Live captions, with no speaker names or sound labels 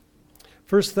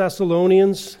1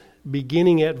 Thessalonians,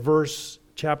 beginning at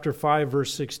chapter 5,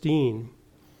 verse 16.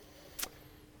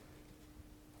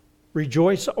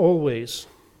 Rejoice always,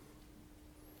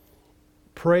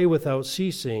 pray without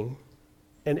ceasing,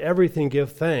 and everything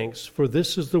give thanks, for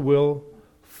this is the will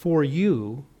for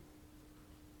you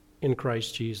in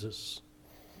Christ Jesus.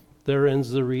 There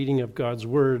ends the reading of God's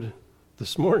word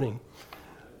this morning.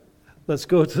 Let's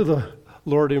go to the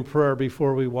Lord in prayer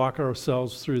before we walk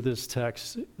ourselves through this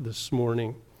text this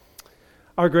morning.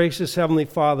 Our gracious Heavenly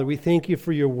Father, we thank you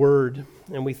for your word,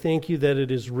 and we thank you that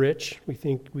it is rich. We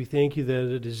thank you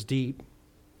that it is deep.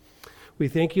 We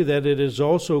thank you that it is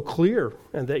also clear,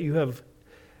 and that you have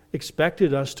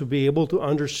expected us to be able to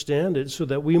understand it so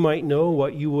that we might know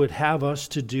what you would have us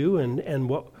to do and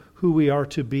who we are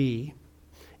to be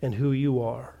and who you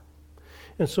are.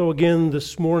 And so again,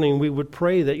 this morning, we would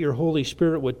pray that your Holy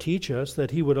Spirit would teach us,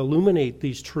 that he would illuminate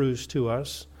these truths to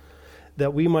us,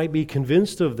 that we might be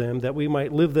convinced of them, that we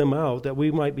might live them out, that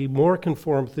we might be more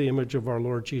conformed to the image of our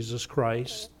Lord Jesus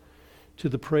Christ, to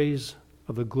the praise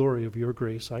of the glory of your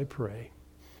grace, I pray.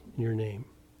 In your name,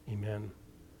 amen.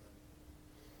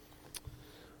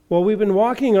 Well, we've been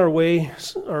walking our way,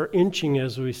 or inching,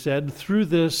 as we said, through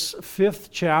this 5th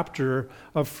chapter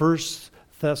of 1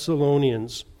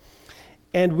 Thessalonians.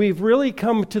 And we've really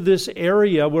come to this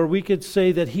area where we could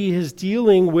say that he is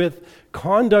dealing with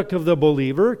conduct of the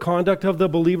believer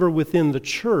within the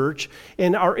church,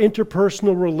 and our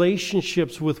interpersonal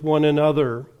relationships with one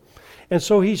another. And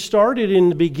so he started in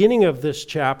the beginning of this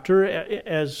chapter,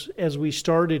 as we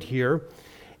started here,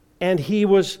 and he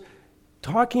was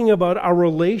talking about our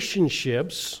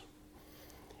relationships,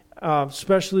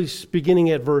 especially beginning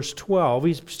at verse 12.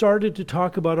 He started to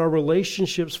talk about our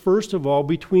relationships, first of all,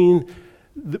 between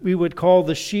we would call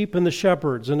the sheep and the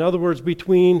shepherds. In other words,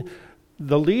 between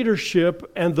the leadership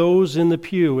and those in the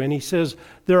pew. And he says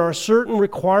there are certain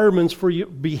requirements for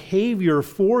behavior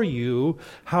for you,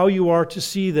 how you are to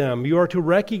see them. You are to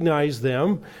recognize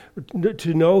them,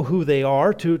 to know who they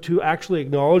are, to actually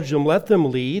acknowledge them, let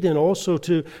them lead, and also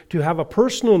to have a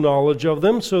personal knowledge of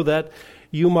them so that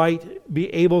you might be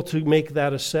able to make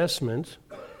that assessment.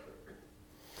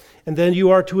 And then you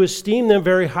are to esteem them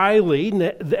very highly,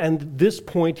 and this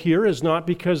point here is not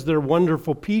because they're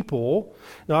wonderful people,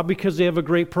 not because they have a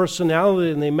great personality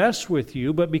and they mess with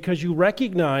you, but because you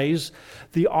recognize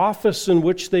the office in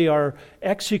which they are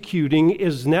executing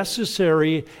is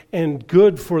necessary and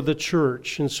good for the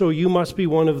church. And so you must be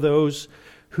one of those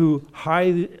who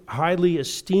highly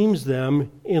esteems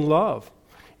them in love.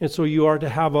 And so you are to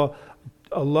have a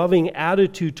loving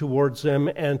attitude towards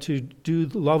them and to do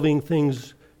loving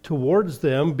things towards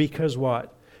them because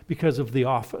what? Because of the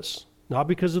office. Not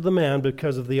because of the man, but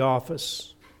because of the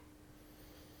office.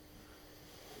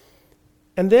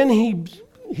 And then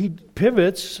he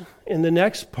pivots in the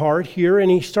next part here,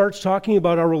 and he starts talking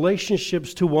about our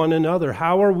relationships to one another.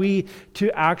 How are we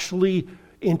to actually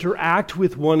interact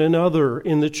with one another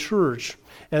in the church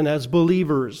and as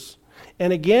believers?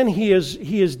 And again, he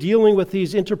is dealing with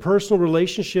these interpersonal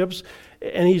relationships,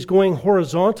 and he's going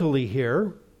horizontally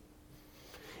here.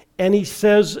 And he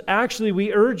says, actually,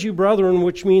 we urge you, brethren,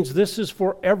 which means this is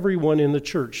for everyone in the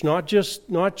church, not just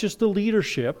the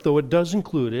leadership, though it does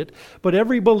include it, but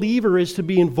every believer is to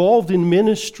be involved in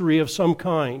ministry of some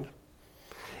kind.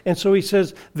 And so he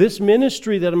says, this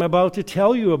ministry that I'm about to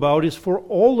tell you about is for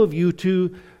all of you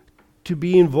to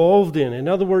be involved in. In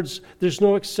other words, there's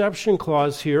no exception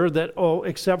clause here that,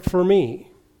 except for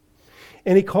me.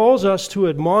 And he calls us to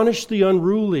admonish the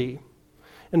unruly.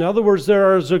 In other words,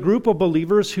 there is a group of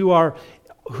believers who are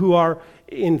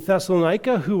in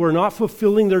Thessalonica who are not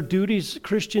fulfilling their duties,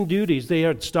 Christian duties. They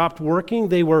had stopped working.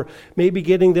 They were maybe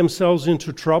getting themselves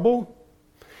into trouble.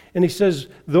 And he says,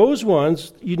 those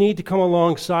ones, you need to come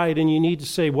alongside and you need to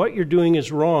say, what you're doing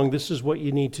is wrong. This is what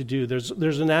you need to do.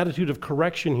 There's an attitude of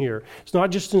correction here. It's not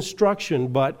just instruction,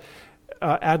 but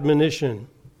admonition.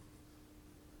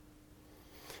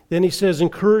 Then he says,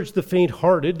 encourage the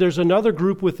faint-hearted. There's another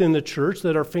group within the church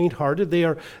that are faint-hearted.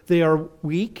 They are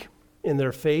weak in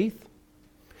their faith.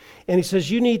 And he says,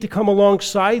 you need to come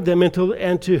alongside them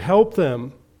and to help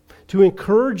them, to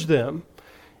encourage them.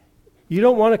 You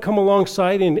don't want to come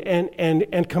alongside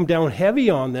and come down heavy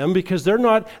on them because they're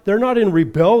not in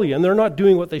rebellion. They're not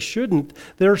doing what they shouldn't.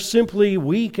 They're simply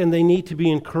weak and they need to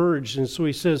be encouraged. And so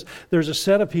he says, there's a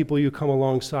set of people you come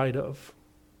alongside of.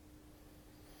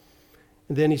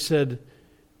 And then he said,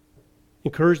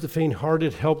 encourage the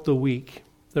faint-hearted, help the weak.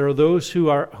 There are those who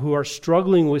are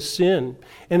struggling with sin.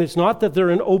 And it's not that they're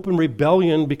in open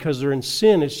rebellion because they're in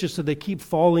sin. It's just that they keep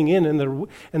falling in and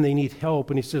they need help.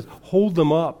 And he says, hold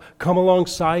them up. Come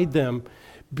alongside them.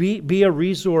 Be a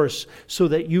resource so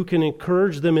that you can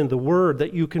encourage them in the Word,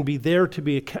 that you can be there to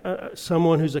be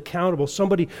someone who's accountable,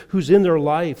 somebody who's in their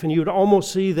life. And you would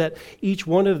almost see that each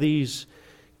one of these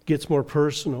gets more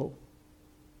personal.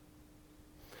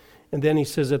 And then he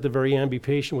says at the very end, be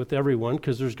patient with everyone,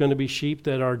 because there's going to be sheep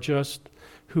that are just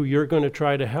who you're going to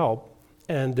try to help.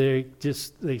 And they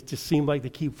just seem like they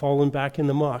keep falling back in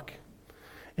the muck.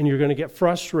 And you're going to get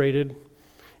frustrated.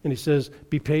 And he says,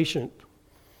 be patient.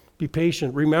 Be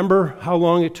patient. Remember how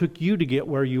long it took you to get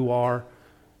where you are.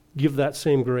 Give that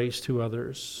same grace to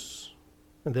others.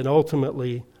 And then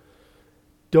ultimately,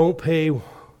 don't pay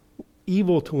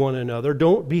evil to one another.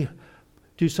 Don't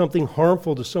do something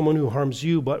harmful to someone who harms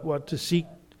you, but to seek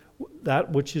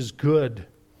that which is good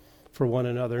for one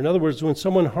another. In other words, when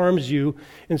someone harms you,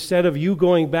 instead of you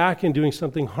going back and doing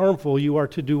something harmful, you are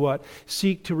to do what?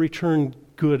 Seek to return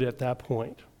good at that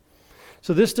point.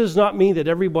 So this does not mean that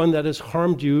everyone that has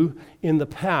harmed you in the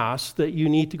past, that you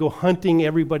need to go hunting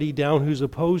everybody down who's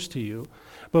opposed to you,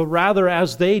 but rather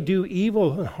as they do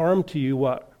evil and harm to you,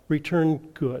 what? Return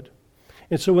good.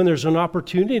 And so when there's an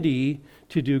opportunity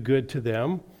to do good to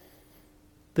them,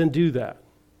 then do that.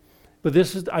 But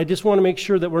I just want to make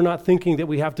sure that we're not thinking that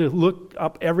we have to look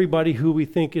up everybody who we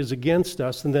think is against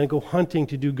us and then go hunting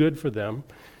to do good for them.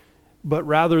 But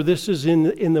rather, this is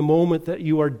in the moment that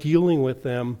you are dealing with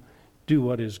them, do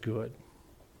what is good.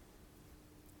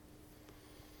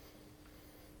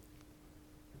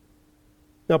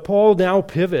 Now, Paul now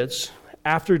pivots.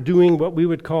 After doing what we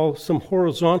would call some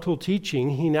horizontal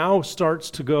teaching, he now starts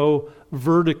to go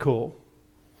vertical.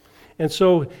 And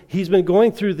so he's been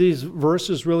going through these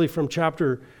verses really from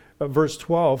verse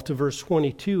 12 to verse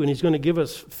 22, and he's going to give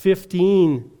us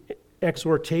 15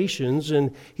 exhortations,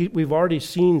 and we've already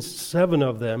seen 7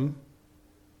 of them.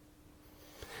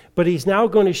 But he's now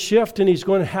going to shift, and he's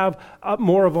going to have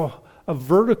more of a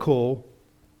vertical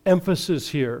emphasis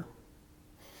here.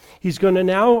 He's going to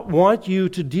now want you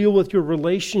to deal with your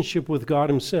relationship with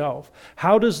God himself.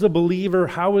 How does the believer,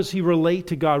 how does he relate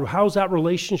to God? How's that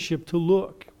relationship to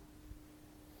look?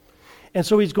 And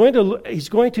so he's going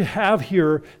to have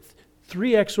here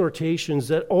 3 exhortations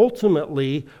that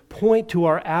ultimately point to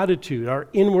our attitude, our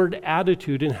inward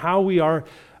attitude, and how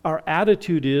our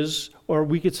attitude is, or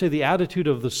we could say the attitude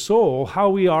of the soul, how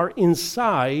we are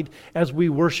inside as we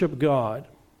worship God.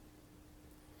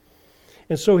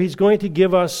 And so he's going to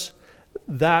give us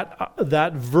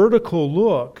that vertical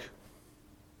look,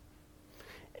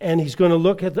 and he's going to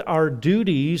look at our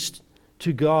duties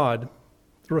to God,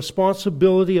 the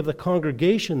responsibility of the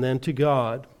congregation then to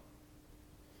God.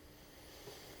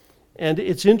 And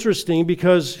it's interesting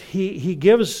because he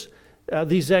gives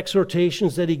these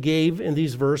exhortations that he gave in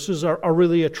these verses are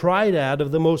really a triad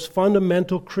of the most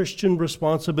fundamental Christian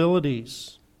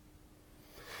responsibilities.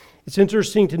 It's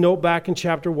interesting to note back in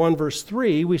chapter 1, verse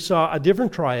 3, we saw a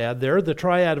different triad there, the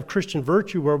triad of Christian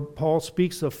virtue, where Paul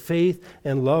speaks of faith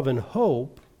and love and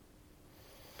hope.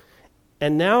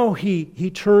 And now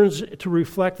he turns to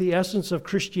reflect the essence of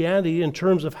Christianity in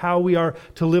terms of how we are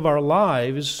to live our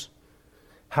lives,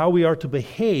 how we are to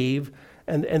behave,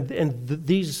 and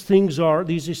these things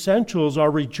these essentials are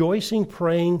rejoicing,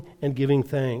 praying, and giving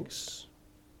thanks.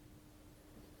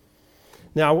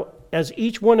 Now, as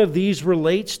each one of these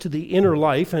relates to the inner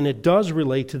life, and it does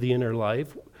relate to the inner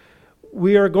life,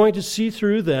 we are going to see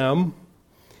through them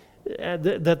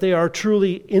that they are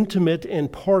truly intimate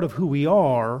and part of who we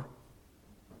are,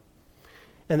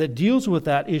 and that deals with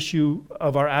that issue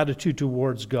of our attitude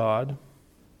towards God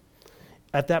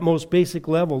at that most basic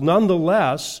level.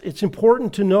 Nonetheless, it's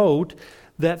important to note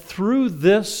that through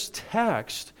this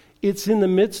text, it's in the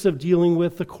midst of dealing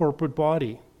with the corporate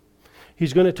body.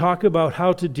 He's going to talk about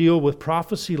how to deal with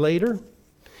prophecy later.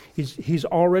 He's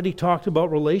already talked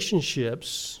about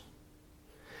relationships.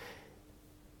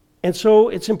 And so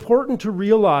it's important to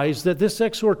realize that this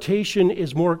exhortation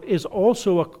is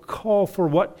also a call for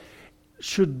what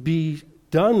should be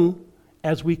done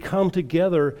as we come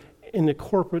together in a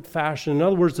corporate fashion. In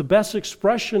other words, the best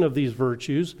expression of these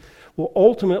virtues will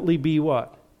ultimately be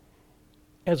what?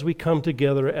 As we come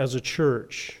together as a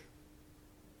church.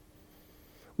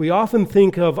 We often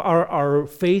think of our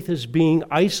faith as being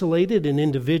isolated and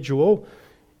individual,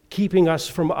 keeping us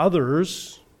from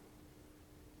others.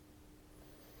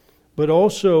 But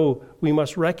also, we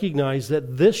must recognize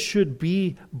that this should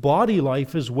be body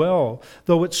life as well.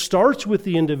 Though it starts with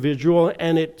the individual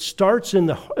and it starts in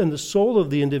the soul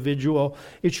of the individual,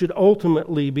 it should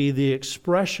ultimately be the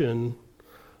expression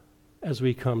as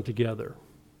we come together.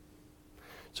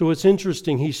 So it's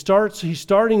interesting. He's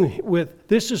starting with,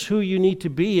 this is who you need to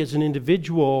be as an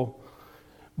individual,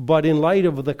 But in light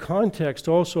of the context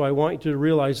also, I want you to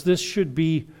realize this should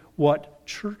be what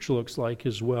church looks like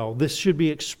as well. This should be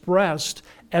expressed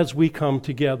as we come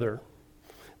together.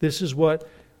 This is what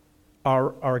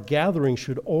our gathering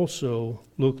should also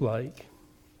look like.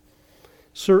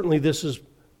 Certainly this is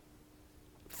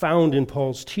found in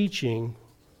Paul's teaching,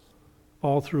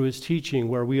 all through his teaching,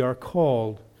 where we are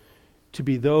called to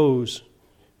be those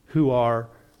who are,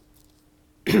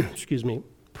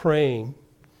 praying,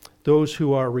 those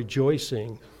who are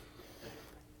rejoicing,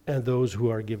 and those who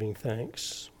are giving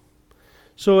thanks.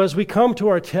 So as we come to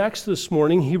our text this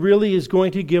morning, he really is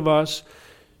going to give us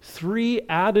three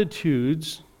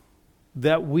attitudes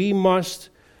that we must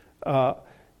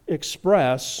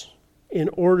express in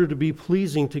order to be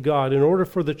pleasing to God, in order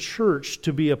for the church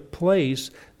to be a place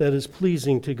that is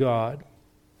pleasing to God.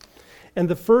 And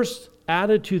the first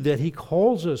attitude that he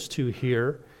calls us to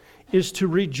here is to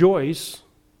rejoice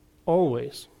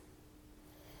always.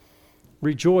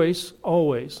 Rejoice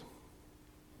always.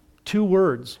 2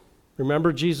 words.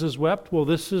 Remember Jesus wept? Well,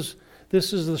 this is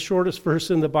the shortest verse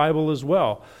in the Bible as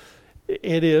well.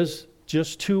 It is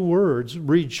just 2 words.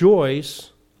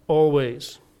 Rejoice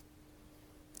always.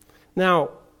 Now,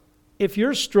 if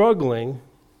you're struggling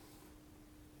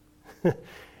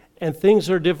and things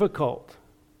are difficult,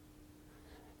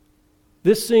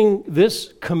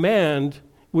 this command,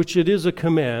 which it is a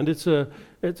command, it's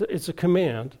a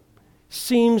command,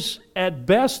 seems at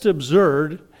best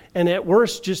absurd and at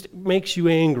worst just makes you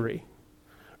angry.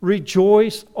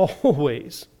 Rejoice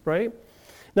always, right?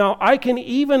 Now, I can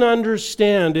even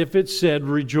understand if it said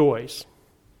rejoice,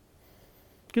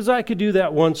 because I could do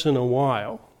that once in a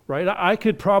while, right? I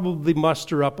could probably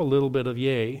muster up a little bit of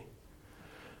yay.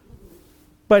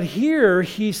 But here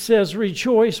he says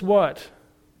rejoice what?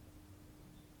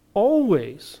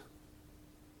 Always.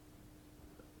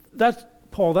 That's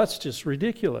just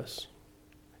ridiculous.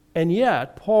 And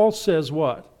yet, Paul says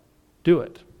what? Do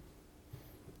it.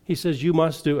 He says you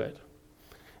must do it.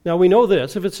 Now we know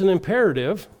this, if it's an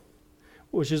imperative,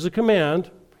 which is a command,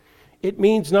 it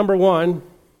means, number 1,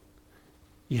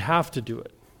 you have to do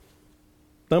it.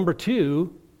 Number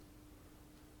 2,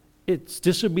 it's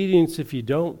disobedience if you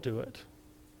don't do it.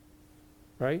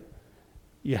 Right?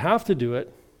 You have to do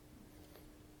it.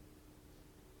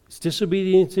 It's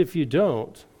disobedience if you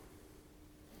don't.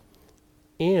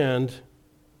 And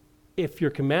if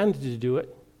you're commanded to do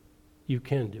it, you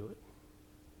can do it.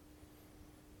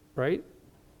 Right?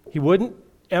 He wouldn't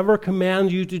ever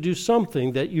command you to do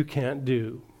something that you can't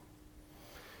do.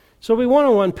 So we want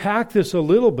to unpack this a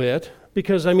little bit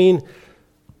because,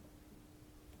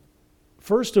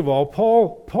 first of all,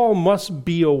 Paul must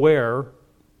be aware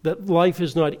that life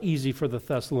is not easy for the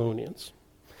Thessalonians.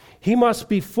 He must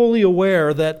be fully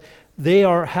aware that they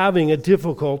are having a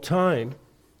difficult time.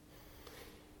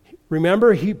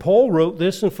 Remember, Paul wrote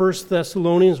this in 1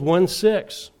 Thessalonians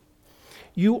 1:6.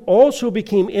 You also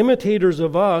became imitators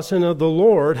of us and of the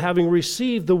Lord, having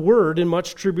received the word in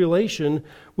much tribulation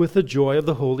with the joy of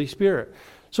the Holy Spirit.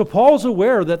 So Paul's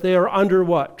aware that they are under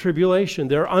what? Tribulation.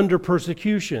 They're under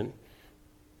persecution.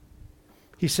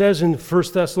 He says in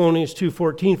 1 Thessalonians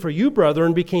 2:14, for you,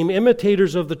 brethren, became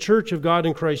imitators of the church of God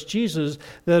in Christ Jesus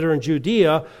that are in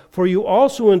Judea, for you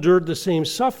also endured the same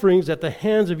sufferings at the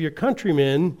hands of your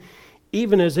countrymen,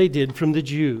 even as they did from the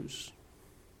Jews.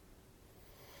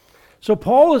 So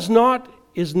Paul is not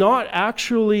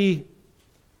actually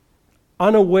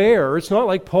unaware. It's not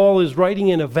like Paul is writing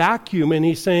in a vacuum and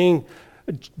he's saying,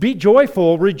 be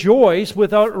joyful, rejoice,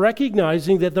 without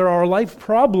recognizing that there are life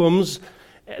problems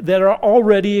that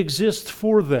already exist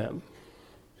for them.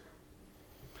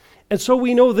 And so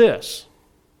we know this.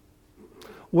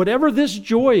 Whatever this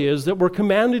joy is that we're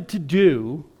commanded to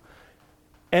do,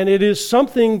 and it is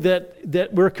something that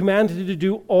we're commanded to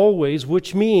do always,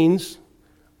 which means,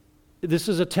 this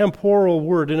is a temporal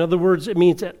word. In other words, it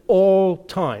means at all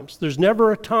times. There's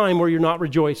never a time where you're not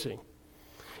rejoicing.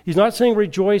 He's not saying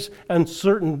rejoice in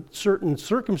certain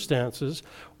circumstances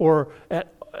or at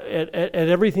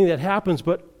everything that happens,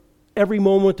 but every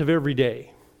moment of every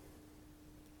day.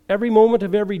 Every moment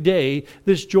of every day,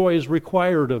 this joy is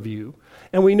required of you.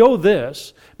 And we know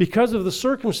this, because of the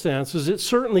circumstances, it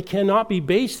certainly cannot be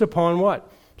based upon what?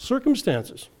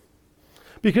 Circumstances.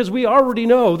 Because we already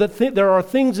know that there are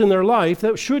things in their life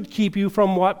that should keep you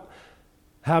from what?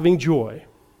 Having joy.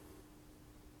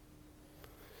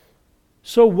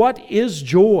 So what is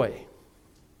joy?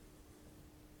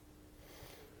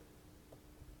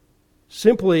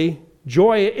 Simply,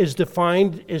 joy is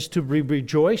defined as to be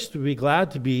rejoiced, to be glad,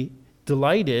 to be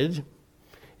delighted.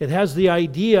 It has the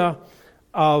idea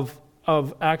of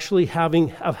actually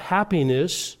having of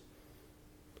happiness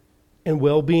and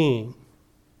well-being.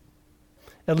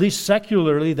 At least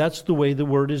secularly, that's the way the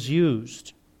word is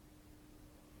used.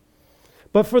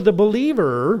 But for the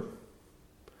believer,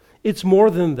 it's more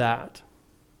than that.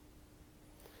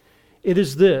 It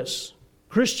is this: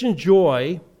 Christian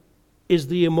joy is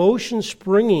the emotion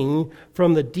springing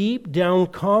from the deep down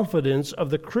confidence of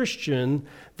the Christian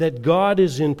that God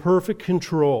is in perfect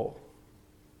control.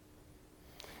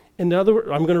 In other words,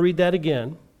 I'm going to read that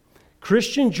again.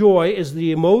 Christian joy is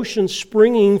the emotion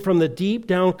springing from the deep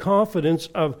down confidence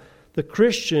of the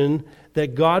Christian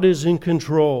that God is in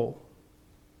control.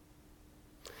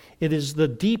 It is the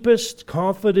deepest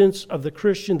confidence of the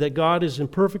Christian that God is in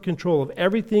perfect control of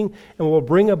everything and will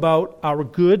bring about our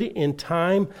good in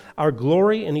time, our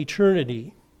glory in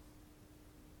eternity.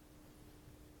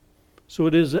 So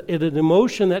it is an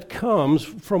emotion that comes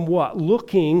from what?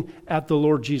 Looking at the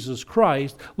Lord Jesus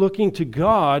Christ, looking to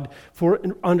God for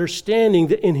understanding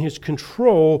that in His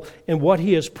control and what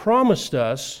He has promised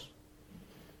us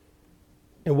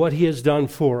and what He has done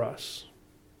for us.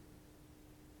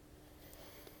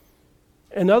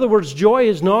 In other words, joy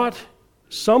is not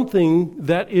something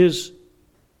that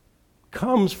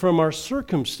comes from our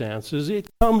circumstances. It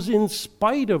comes in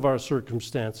spite of our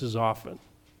circumstances often.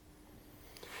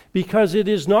 Because it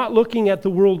is not looking at the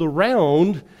world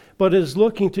around, but is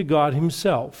looking to God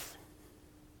Himself.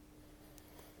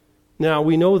 Now,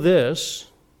 we know this.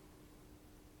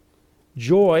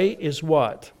 Joy is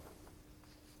what?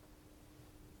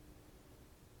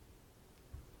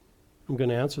 I'm going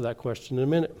to answer that question in a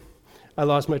minute. I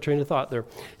lost my train of thought there.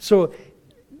 So,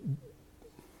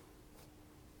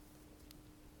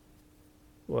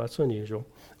 well, that's unusual.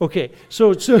 Okay,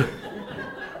 so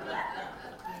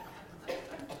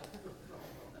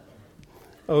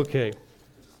okay,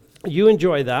 you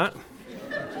enjoy that.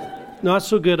 Not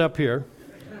so good up here.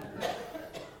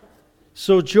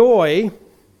 So joy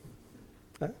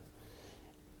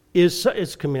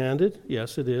it's commanded.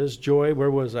 Yes, it is. Joy,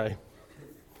 where was I?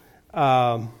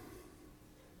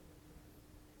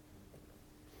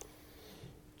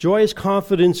 Joy is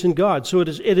confidence in God. So it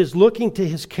is looking to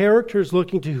His character, is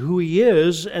looking to who He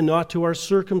is, and not to our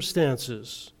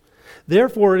circumstances.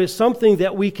 Therefore, it is something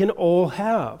that we can all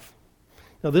have.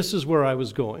 Now, this is where I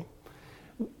was going.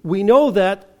 We know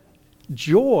that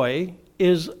joy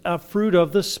is a fruit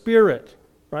of the Spirit,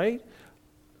 right?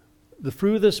 The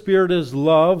fruit of the Spirit is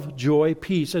love, joy,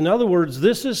 peace. In other words,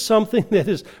 this is something that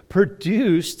is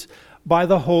produced by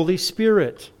the Holy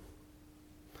Spirit.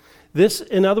 This,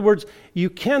 in other words, you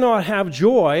cannot have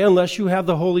joy unless you have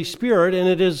the Holy Spirit, and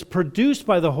it is produced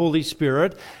by the Holy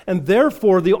Spirit, and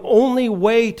therefore the only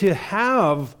way to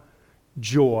have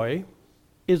joy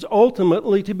is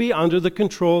ultimately to be under the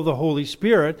control of the Holy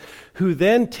Spirit, who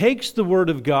then takes the Word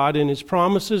of God and His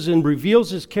promises and reveals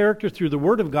His character through the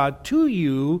Word of God to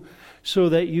you so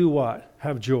that you what?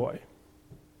 Have joy.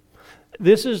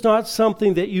 This is not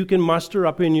something that you can muster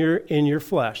up in your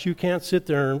flesh. You can't sit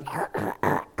there and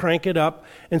crank it up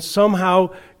and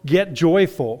somehow get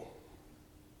joyful.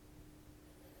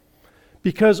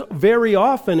 Because very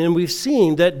often, and we've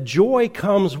seen that joy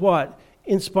comes what?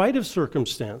 In spite of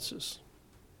circumstances.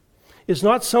 It's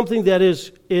not something that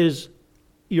is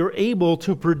you're able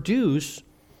to produce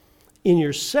in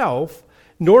yourself,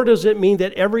 nor does it mean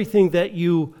that everything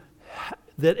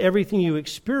you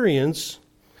experience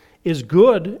is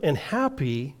good and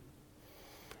happy,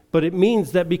 but it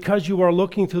means that because you are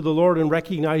looking to the Lord and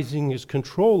recognizing His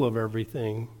control of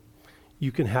everything,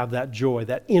 you can have that joy,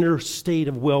 that inner state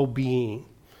of well-being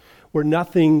where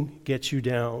nothing gets you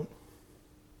down.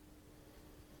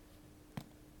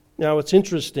 Now, it's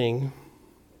interesting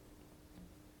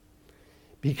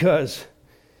because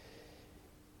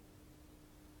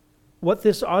what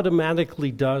this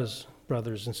automatically does,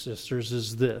 brothers and sisters,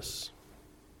 is this.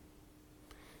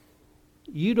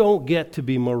 You don't get to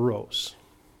be morose.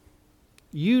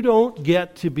 You don't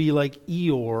get to be like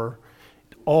Eeyore,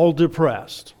 all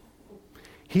depressed.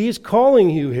 He's calling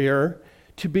you here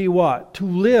to be what? To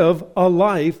live a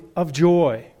life of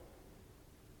joy.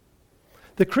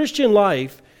 The Christian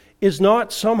life is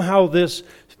not somehow this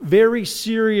very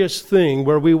serious thing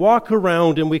where we walk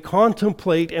around and we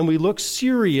contemplate and we look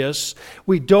serious,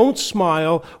 we don't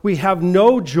smile, we have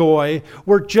no joy,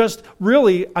 we're just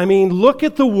really, look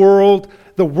at the world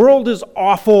is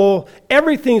awful,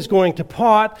 everything's going to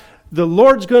pot, the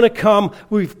Lord's going to come,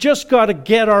 we've just got to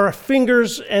get our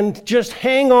fingers and just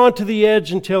hang on to the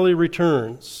edge until He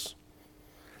returns.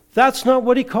 That's not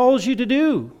what He calls you to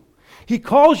do. He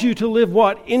calls you to live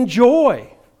what? In joy.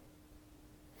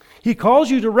 He calls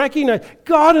you to recognize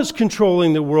God is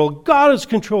controlling the world. God is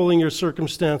controlling your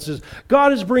circumstances.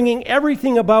 God is bringing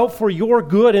everything about for your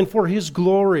good and for His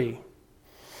glory.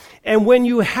 And when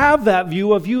you have that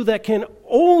view, a view that can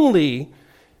only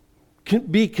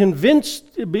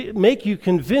make you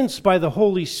convinced by the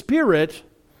Holy Spirit,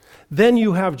 then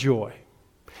you have joy.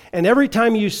 And every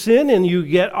time you sin and you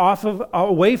get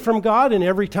away from God, and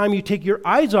every time you take your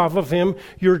eyes off of Him,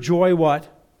 your joy what?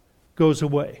 Goes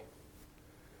away.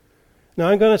 Now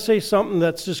I'm going to say something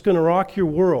that's just going to rock your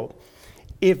world.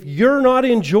 If you're not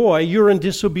in joy, you're in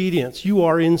disobedience. You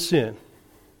are in sin.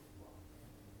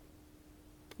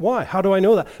 Why? How do I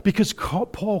know that? Because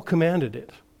Paul commanded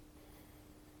it.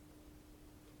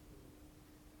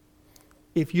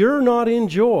 If you're not in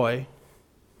joy,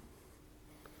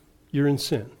 you're in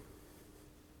sin.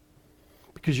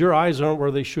 Because your eyes aren't where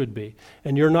they should be.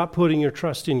 And you're not putting your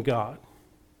trust in God.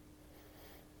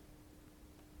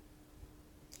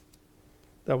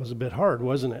 That was a bit hard,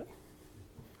 wasn't it?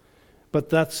 But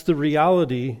that's the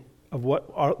reality of what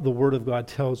the Word of God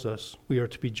tells us. We are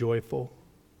to be joyful.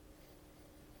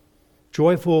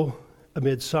 Joyful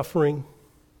amid suffering.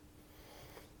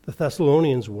 The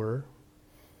Thessalonians were.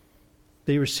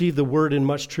 They received the Word in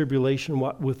much tribulation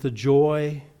with the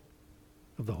joy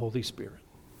of the Holy Spirit.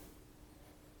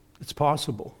 It's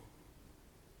possible.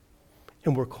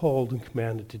 And we're called and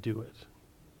commanded to do it.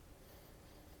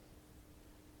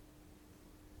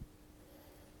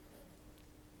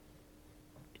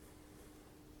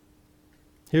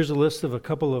 Here's a list of a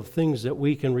couple of things that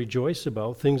we can rejoice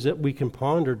about, things that we can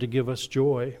ponder to give us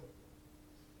joy.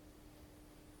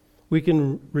 We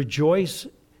can rejoice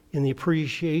in the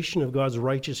appreciation of God's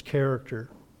righteous character.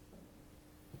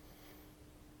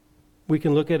 We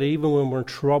can look at it even when we're in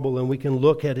trouble, and we can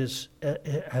look at His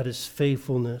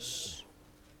faithfulness.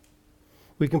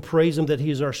 We can praise Him that He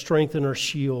is our strength and our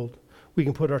shield. We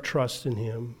can put our trust in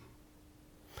Him.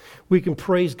 We can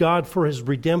praise God for His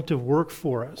redemptive work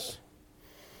for us.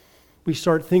 We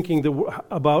start thinking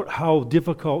about how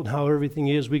difficult and how everything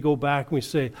is. We go back and we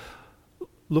say,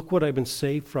 look what I've been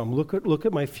saved from. Look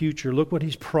at my future. Look what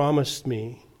He's promised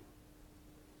me.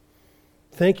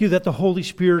 Thank you that the Holy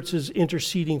Spirit is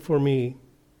interceding for me.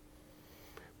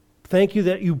 Thank you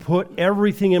that you put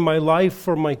everything in my life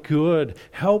for my good.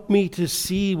 Help me to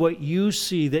see what you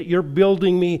see, that you're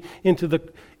building me into the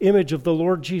image of the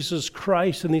Lord Jesus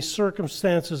Christ, and these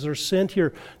circumstances are sent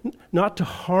here not to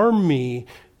harm me,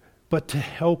 but to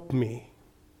help me.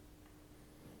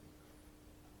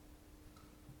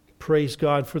 Praise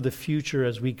God for the future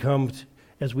as we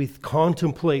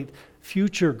contemplate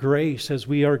future grace, as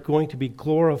we are going to be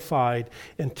glorified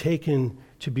and taken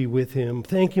to be with Him.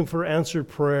 Thank Him for answered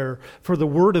prayer, for the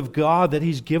Word of God that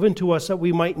He's given to us, that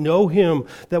we might know Him,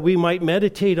 that we might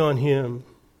meditate on Him.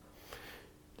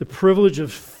 The privilege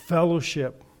of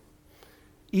fellowship,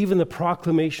 even the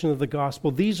proclamation of the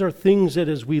gospel. These are things that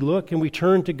as we look and we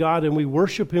turn to God and we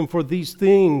worship Him for these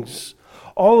things,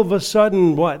 all of a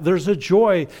sudden, what? There's a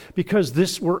joy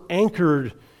because we're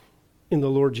anchored in the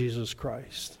Lord Jesus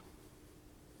Christ.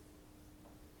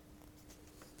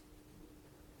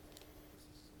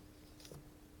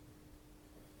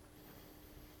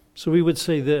 So we would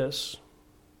say this: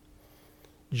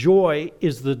 joy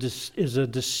is a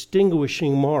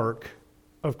distinguishing mark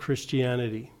of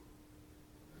Christianity.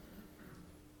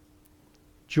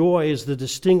 Joy is a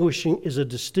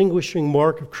distinguishing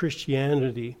mark of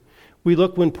Christianity. We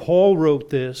look when Paul wrote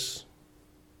this,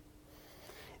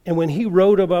 and when he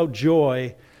wrote about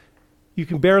joy, you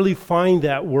can barely find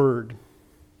that word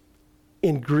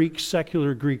in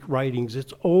secular Greek writings.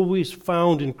 It's always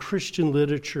found in Christian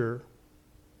literature.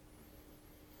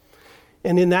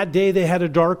 And in that day, they had a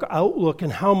dark outlook,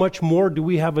 and how much more do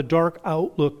we have a dark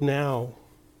outlook now?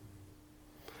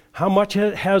 How much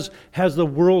has the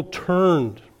world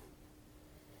turned?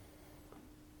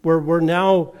 Where we're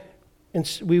now,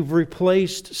 and we've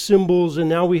replaced symbols, and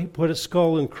now we put a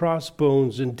skull and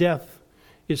crossbones, and death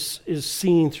is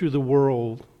seen through the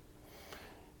world.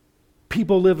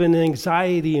 People live in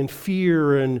anxiety and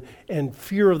fear and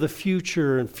fear of the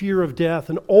future and fear of death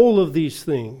and all of these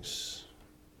things.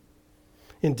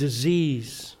 And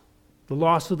disease, the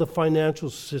loss of the financial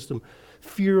system,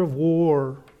 fear of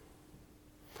war.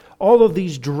 All of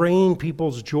these drain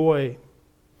people's joy.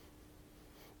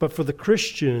 But for the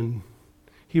Christian,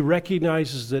 he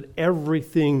recognizes that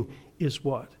everything is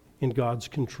what? In God's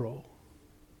control.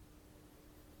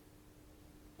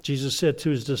 Jesus said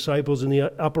to his disciples in the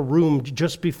upper room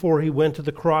just before he went to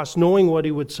the cross, knowing what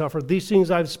he would suffer, "These things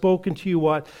I've spoken to you,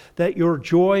 what? That your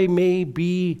joy may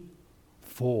be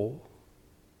full."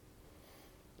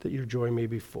 That your joy may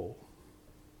be full.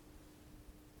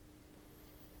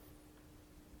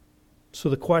 So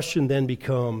the question then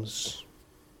becomes,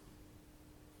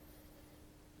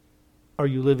 are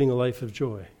you living a life of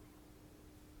joy?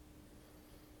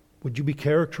 Would you be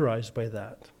characterized by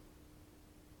that?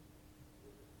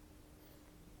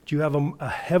 Do you have a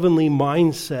heavenly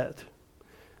mindset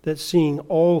that's seeing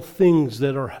all things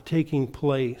that are taking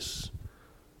place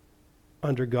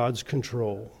under God's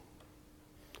control?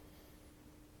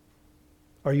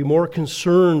 Are you more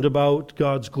concerned about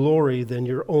God's glory than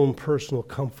your own personal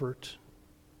comfort?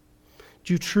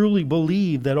 Do you truly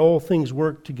believe that all things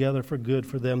work together for good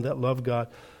for them that love God,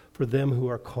 for them who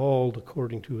are called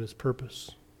according to his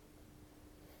purpose?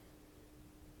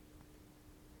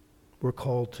 We're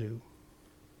called to.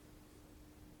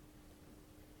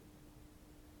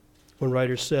 One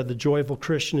writer said, the joyful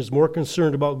Christian is more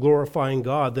concerned about glorifying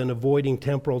God than avoiding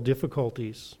temporal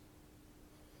difficulties.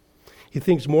 He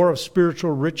thinks more of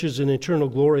spiritual riches and eternal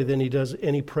glory than he does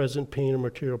any present pain or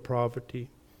material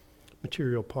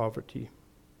poverty.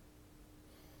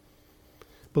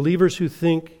 Believers who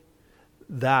think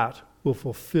that will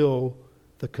fulfill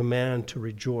the command to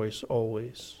rejoice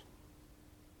always.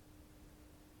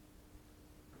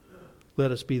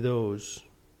 Let us be those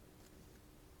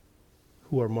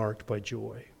who are marked by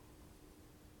joy.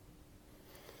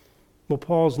 Well,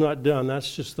 Paul's not done.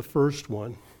 That's just the first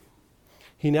one.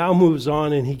 He now moves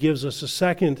on and he gives us a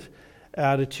second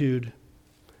attitude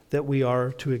that we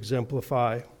are to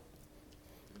exemplify.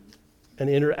 An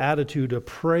inner attitude of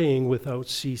praying without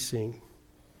ceasing.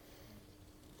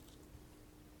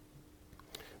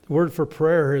 The word for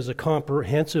prayer is a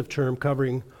comprehensive term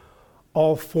covering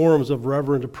all forms of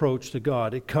reverent approach to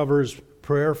God. It covers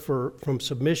prayer from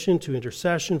submission to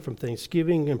intercession, from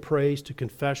thanksgiving and praise to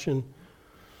confession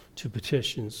to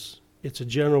petitions. It's a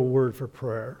general word for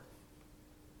prayer.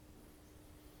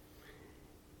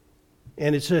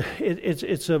 And it's a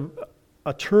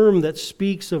term that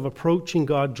speaks of approaching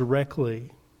God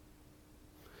directly.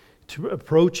 To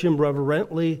approach him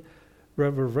reverentially,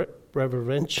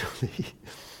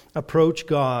 approach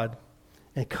God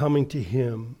and coming to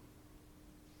him.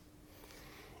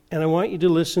 And I want you to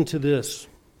listen to this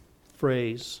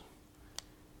phrase.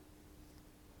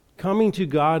 Coming to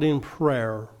God in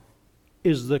prayer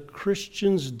is the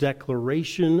Christian's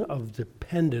declaration of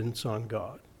dependence on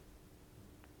God.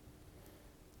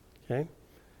 Okay?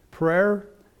 Prayer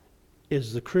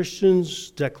is the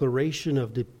Christian's declaration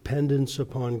of dependence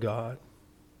upon God.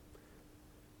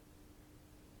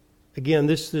 Again,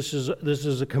 this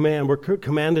is a command. We're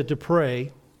commanded to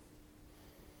pray.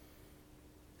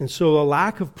 And so a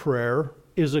lack of prayer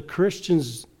is a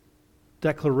Christian's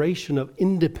declaration of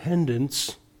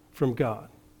independence from God.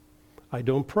 I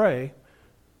don't pray.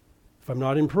 If I'm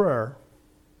not in prayer,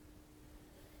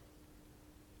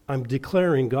 I'm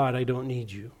declaring, God, I don't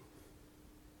need you.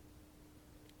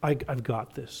 I've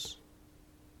got this.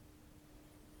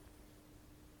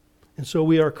 And so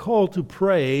we are called to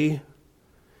pray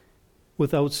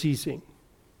without ceasing.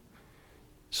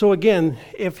 So again,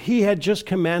 if he had just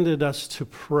commanded us to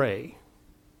pray,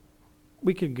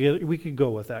 we could go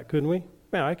with that, couldn't we?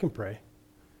 Yeah, I can pray.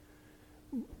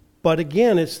 But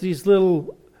again, it's these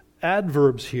little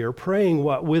adverbs here, praying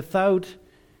what? Without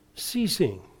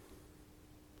ceasing.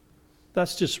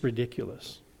 That's just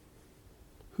ridiculous.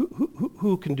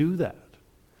 Who can do that?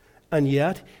 And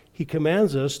yet, he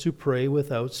commands us to pray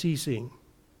without ceasing.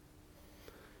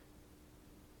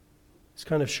 It's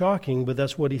kind of shocking, but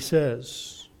that's what he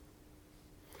says.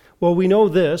 Well, we know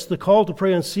this. The call to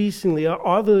pray unceasingly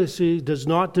obviously does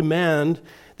not demand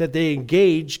that they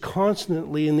engage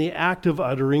constantly in the act of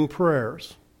uttering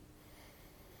prayers.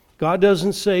 God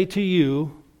doesn't say to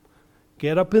you,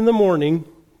 get up in the morning,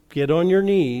 get on your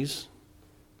knees,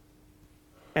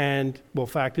 and, well,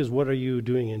 fact is, what are you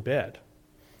doing in bed?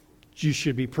 You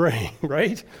should be praying,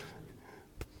 right?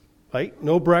 Right?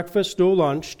 No breakfast, no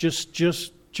lunch,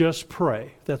 just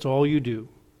pray. That's all you do.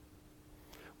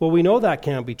 Well, we know that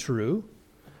can't be true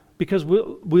because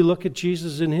we look at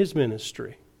Jesus in his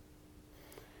ministry.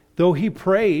 Though he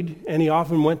prayed, and he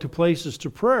often went to places to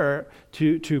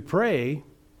pray,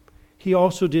 he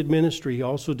also did ministry, he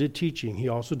also did teaching, he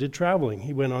also did traveling,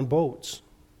 he went on boats.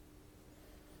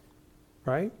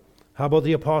 Right? How about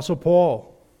the Apostle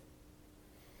Paul?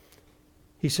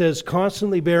 He says,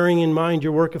 constantly bearing in mind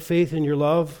your work of faith and your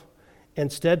love,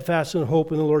 and steadfast in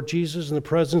hope in the Lord Jesus in the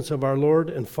presence of our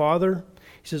Lord and Father.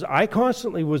 He says, I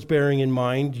constantly was bearing in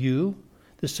mind you,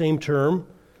 the same term.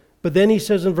 But then he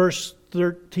says in verse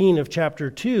 13 of chapter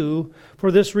 2,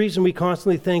 for this reason we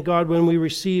constantly thank God when we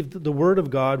received the word of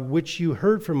God, which you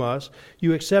heard from us.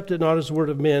 You accept it not as the word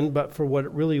of men, but for what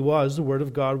it really was, the word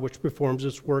of God, which performs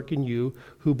its work in you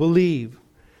who believe.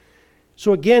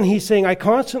 So again, he's saying, I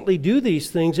constantly do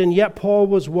these things, and yet Paul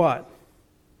was what?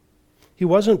 He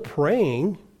wasn't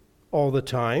praying all the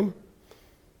time.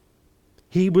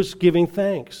 He was giving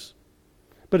thanks.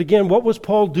 But again, what was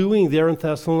Paul doing there in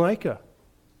Thessalonica?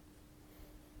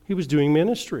 He was doing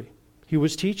ministry. He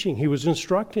was teaching. He was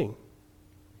instructing.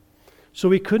 So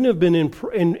he couldn't have been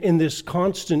in this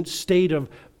constant state of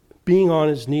being on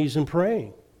his knees and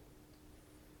praying.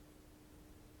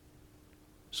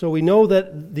 So we know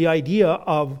that the idea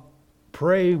of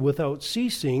pray without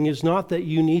ceasing is not that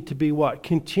you need to be what?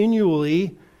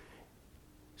 Continually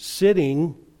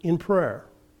sitting in prayer.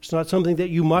 It's not something that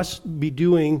you must be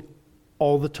doing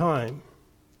all the time.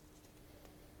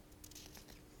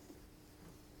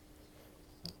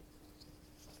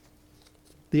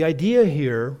 The idea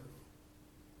here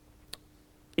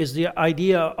is the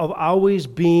idea of always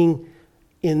being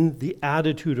in the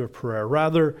attitude of prayer.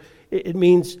 Rather, it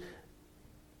means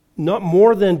not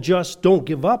more than just don't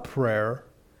give up prayer,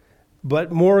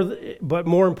 but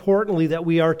more importantly that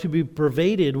we are to be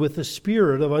pervaded with the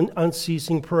spirit of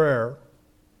unceasing prayer.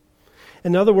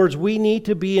 In other words, we need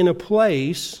to be in a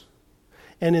place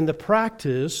and in the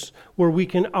practice where we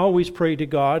can always pray to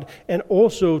God, and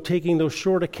also taking those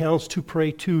short accounts to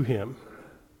pray to Him.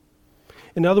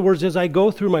 In other words, as I go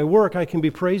through my work, I can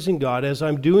be praising God. As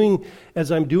I'm doing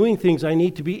things, I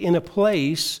need to be in a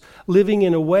place, living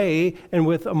in a way and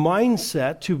with a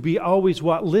mindset to be always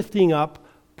what? Lifting up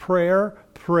prayer,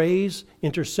 praise,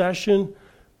 intercession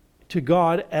to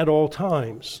God at all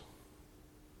times.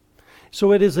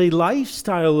 So it is a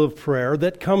lifestyle of prayer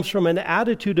that comes from an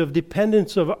attitude of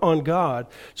dependence on God,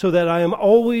 so that I am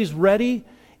always ready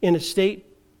in a state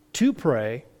to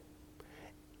pray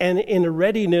and in a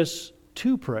readiness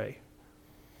to pray.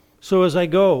 So as I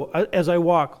go, as I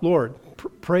walk, Lord,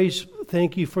 praise,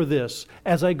 thank you for this.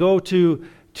 As I go to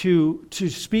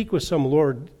speak with some,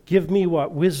 Lord, give me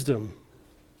what? Wisdom.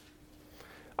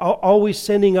 Always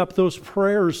sending up those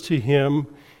prayers to Him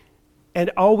and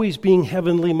always being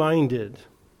heavenly minded.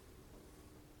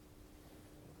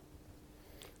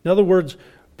 In other words,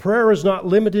 prayer is not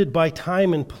limited by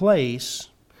time and place.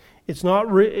 It's not,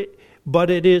 but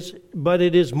it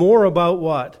is more about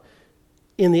what?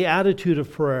 In the attitude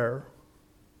of prayer.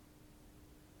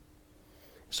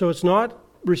 So it's not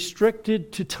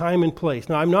restricted to time and place.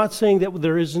 Now, I'm not saying that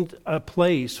there isn't a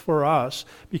place for us,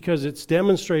 because it's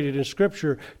demonstrated in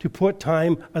Scripture to put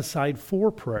time aside for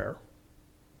prayer.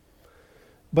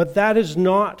 But that is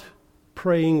not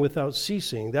praying without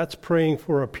ceasing. That's praying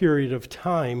for a period of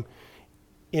time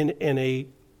in a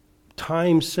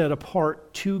time set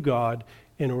apart to God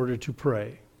in order to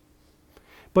pray.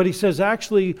 But he says,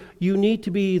 actually, you need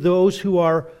to be those who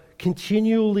are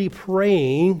continually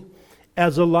praying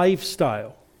as a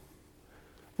lifestyle.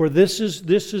 Where this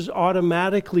is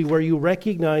automatically where you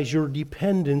recognize your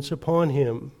dependence upon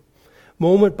Him.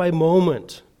 Moment by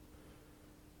moment,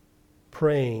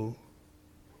 praying.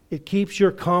 It keeps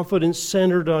your confidence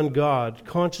centered on God.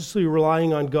 Consciously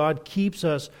relying on God keeps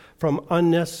us from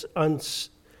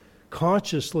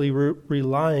unconsciously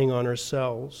relying on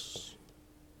ourselves.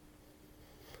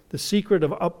 The secret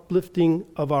of uplifting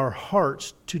of our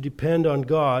hearts to depend on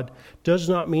God does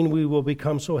not mean we will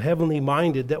become so heavenly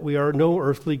minded that we are no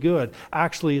earthly good.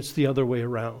 Actually, it's the other way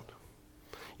around.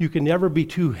 You can never be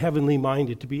too heavenly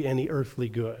minded to be any earthly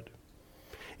good.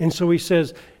 And so he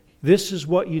says, this is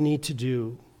what you need to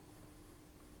do.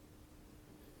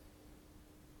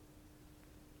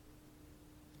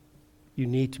 You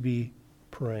need to be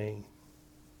praying.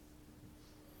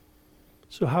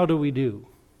 So how do we do?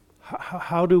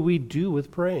 How do we do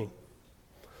with praying?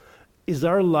 Is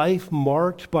our life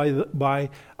marked by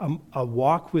a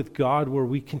walk with God where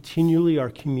we continually are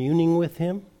communing with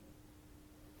Him?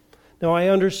 Now, I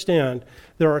understand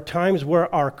there are times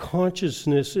where our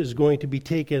consciousness is going to be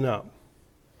taken up.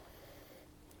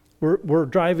 We're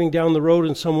driving down the road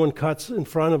and someone cuts in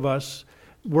front of us.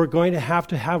 We're going to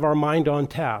have our mind on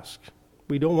task.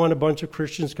 We don't want a bunch of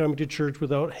Christians coming to church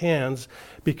without hands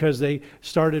because they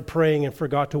started praying and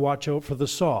forgot to watch out for the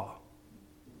saw.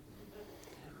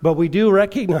 But we do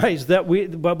recognize that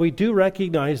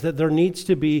there needs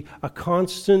to be a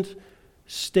constant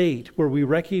state where we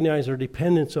recognize our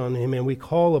dependence on Him and we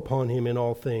call upon Him in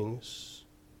all things.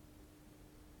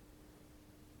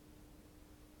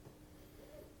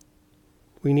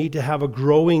 We need to have a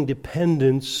growing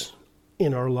dependence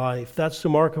in our life. That's the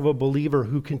mark of a believer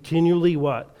who continually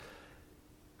what?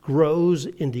 Grows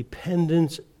in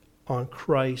dependence on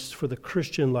Christ for the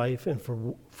Christian life and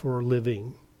for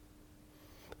living.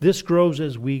 This grows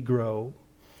as we grow.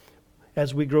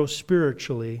 As we grow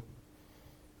spiritually,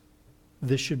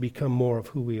 this should become more of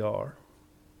who we are.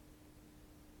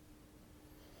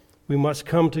 We must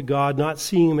come to God not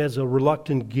seeing Him as a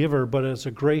reluctant giver, but as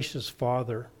a gracious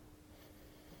Father.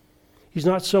 He's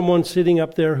not someone sitting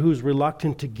up there who's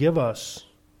reluctant to give us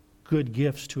good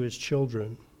gifts to his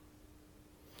children.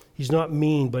 He's not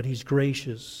mean, but he's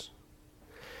gracious.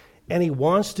 And he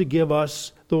wants to give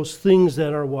us those things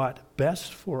that are what?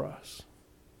 Best for us.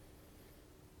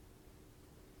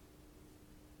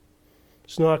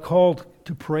 It's not a call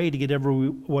to pray to get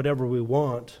whatever we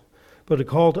want, but a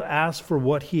call to ask for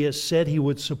what he has said he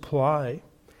would supply,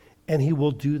 and he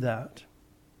will do that.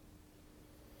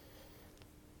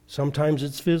 Sometimes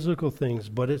it's physical things,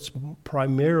 but it's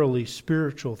primarily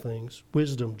spiritual things.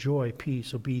 Wisdom, joy,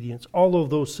 peace, obedience. All of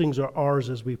those things are ours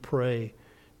as we pray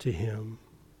to him.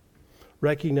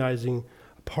 Recognizing,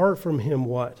 apart from him,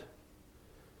 what?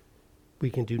 We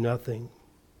can do nothing.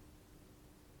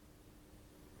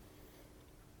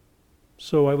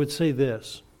 So I would say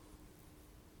this.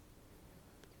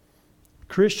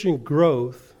 Christian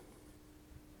growth,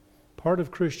 part of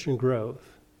Christian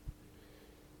growth,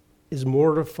 is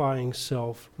mortifying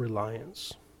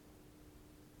self-reliance.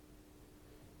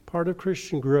 Part of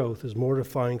Christian growth is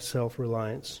mortifying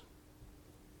self-reliance.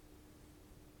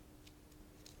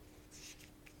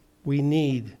 We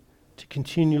need to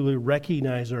continually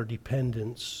recognize our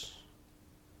dependence.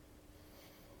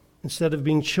 Instead of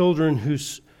being children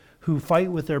who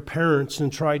fight with their parents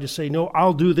and try to say, no,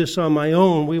 I'll do this on my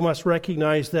own, we must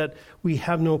recognize that we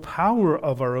have no power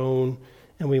of our own,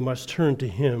 and we must turn to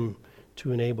him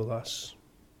to enable us.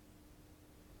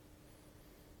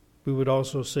 We would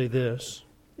also say this: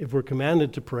 if we're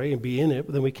commanded to pray and be in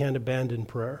it, then we can't abandon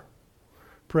prayer.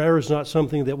 Prayer is not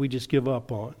something that we just give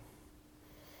up on.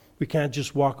 We can't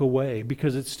just walk away,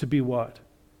 because it's to be what?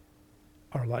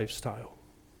 Our lifestyle.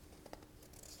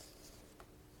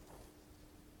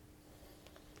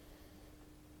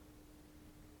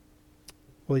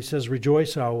 Well, he says,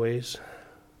 rejoice always,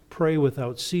 pray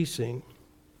without ceasing.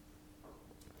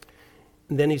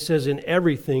 And then he says, in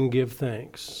everything give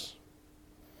thanks.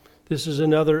 This is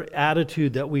another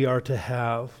attitude that we are to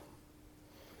have.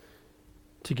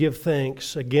 To give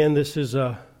thanks. Again, this is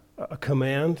a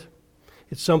command.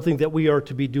 It's something that we are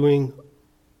to be doing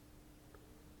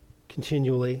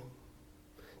continually.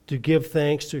 To give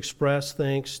thanks, to express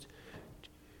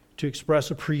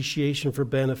appreciation for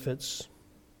benefits.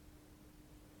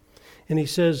 And he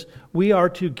says we are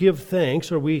to give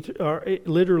thanks, or we are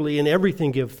literally in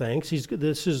everything give thanks.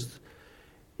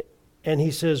 And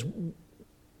he says,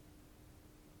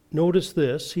 notice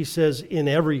this, he says in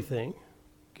everything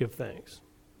give thanks.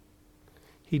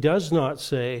 He does not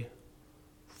say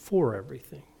for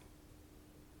everything.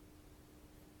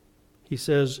 He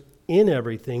says in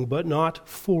everything, but not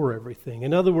for everything.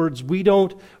 In other words, we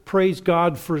don't praise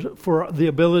God for the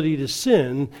ability to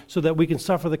sin so that we can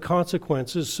suffer the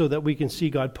consequences so that we can see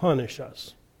God punish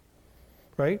us.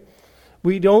 Right?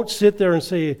 We don't sit there and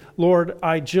say, Lord,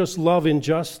 I just love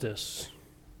injustice.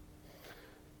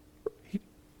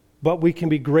 But we can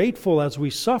be grateful as we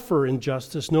suffer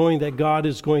injustice, knowing that God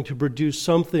is going to produce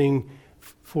something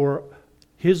for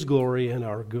his glory and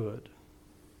our good.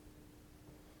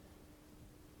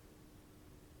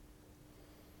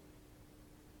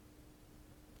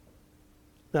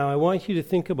 Now, I want you to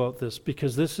think about this,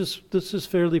 because this is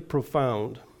fairly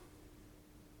profound.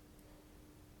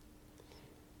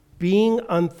 Being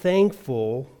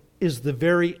unthankful is the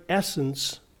very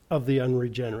essence of the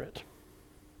unregenerate.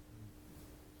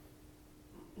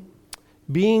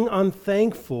 Being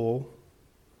unthankful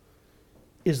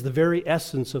is the very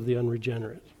essence of the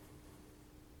unregenerate.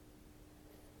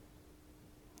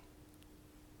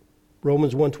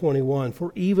 Romans 1:21,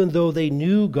 for even though they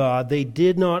knew God, they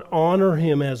did not honor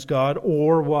him as God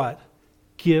or what?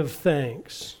 Give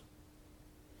thanks.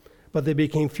 But they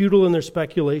became futile in their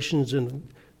speculations,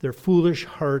 and their foolish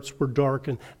hearts were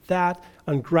darkened. That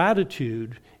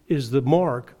ingratitude is the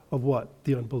mark of what?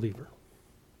 The unbeliever.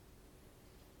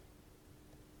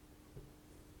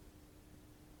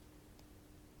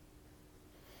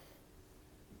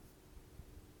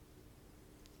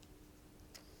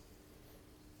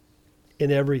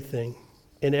 In everything,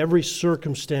 in every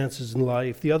circumstances in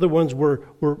life. The other ones were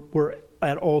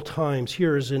at all times.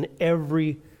 Here is in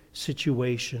every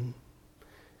situation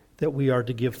that we are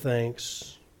to give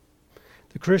thanks.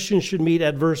 The Christian should meet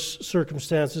adverse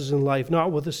circumstances in life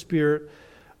not with a spirit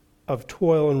of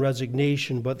toil and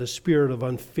resignation, but the spirit of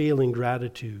unfailing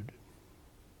gratitude.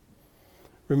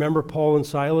 Remember Paul and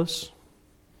Silas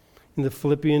in the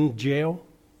Philippian jail?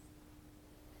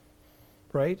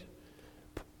 Right?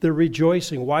 They're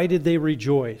rejoicing. Why did they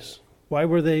rejoice? Why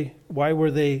were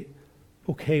they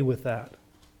okay with that?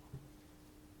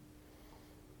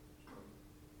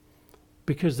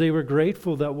 Because they were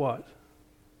grateful that what?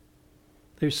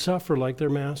 They suffer like their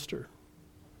master.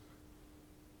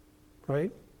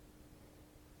 right?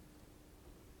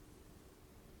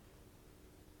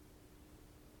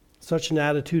 Such an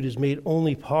attitude is made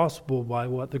only possible by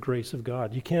what? The grace of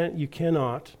God. You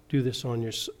cannot do this on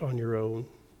your own.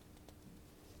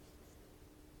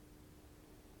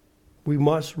 We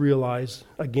must realize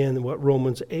again what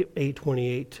Romans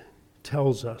 8:28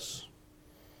 tells us,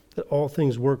 that all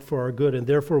things work for our good, and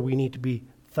therefore we need to be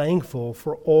thankful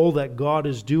for all that God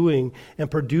is doing and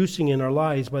producing in our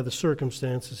lives by the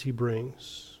circumstances He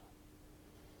brings.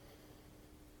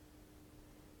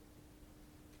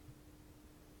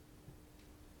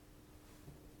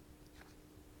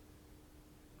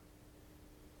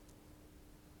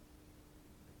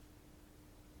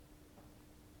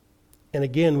 And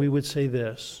again, we would say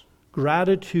this: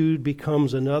 gratitude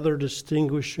becomes another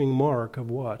distinguishing mark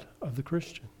of what? Of the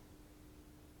Christian.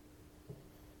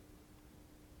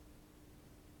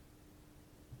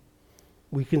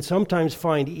 We can sometimes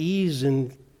find ease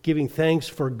in giving thanks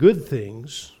for good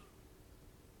things,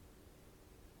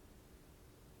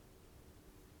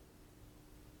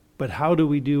 but how do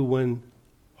we do when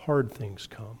hard things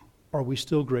come? Are we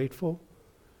still grateful?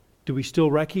 Do we still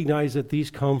recognize that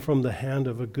these come from the hand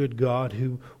of a good God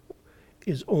who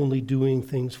is only doing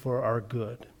things for our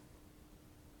good?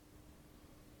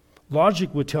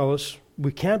 Logic would tell us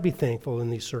we can't be thankful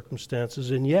in these circumstances,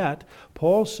 and yet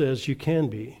Paul says you can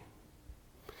be.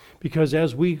 Because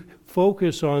as we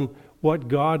focus on what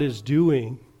God is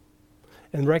doing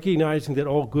and recognizing that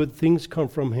all good things come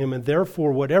from Him, and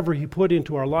therefore whatever He put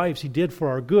into our lives He did for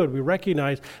our good, we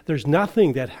recognize there's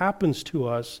nothing that happens to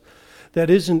us that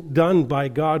isn't done by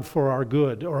God for our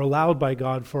good or allowed by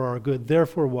God for our good.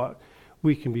 Therefore what?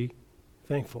 We can be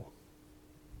thankful.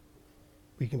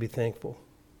 We can be thankful.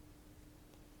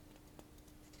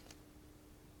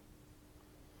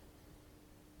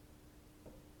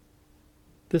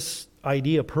 This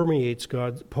idea permeates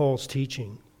Paul's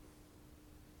teaching.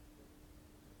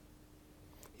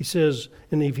 He says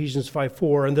in Ephesians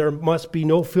 5:4, and there must be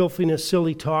no filthiness,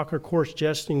 silly talk, or coarse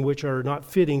jesting, which are not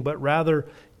fitting, but rather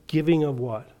giving of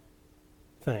what?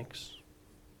 Thanks.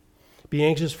 Be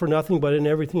anxious for nothing, but in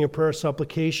everything in prayer,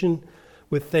 supplication,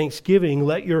 with thanksgiving,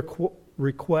 let your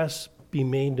requests be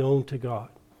made known to God.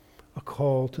 A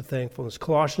call to thankfulness.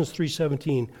 Colossians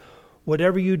 3:17,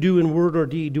 whatever you do in word or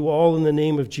deed, do all in the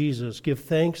name of Jesus. Give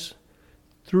thanks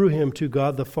through Him to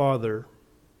God the Father.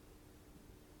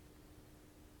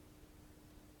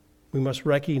 We must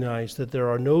recognize that there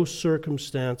are no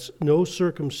circumstances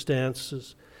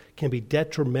can be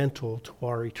detrimental to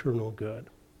our eternal good.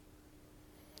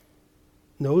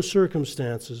 No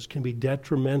circumstances can be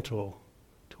detrimental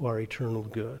to our eternal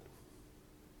good.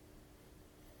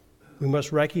 We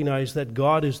must recognize that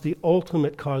God is the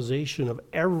ultimate causation of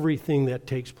everything that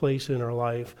takes place in our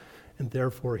life, and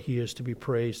therefore He is to be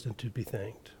praised and to be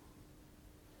thanked.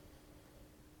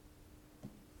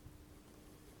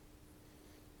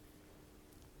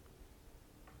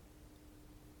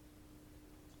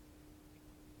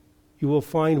 You will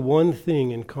find one thing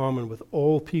in common with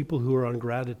all people who are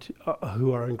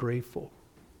ungrateful,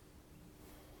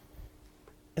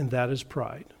 and that is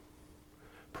pride.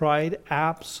 Pride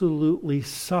absolutely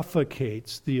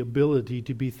suffocates the ability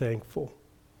to be thankful.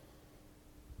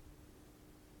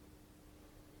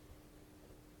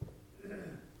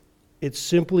 It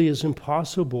simply is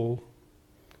impossible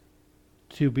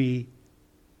to be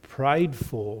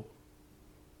prideful,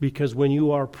 because when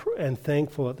you are and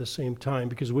thankful at the same time,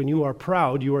 because when you are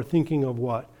proud, you are thinking of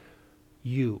what?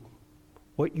 You,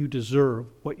 what you deserve,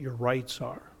 what your rights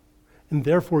are. And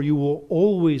therefore you will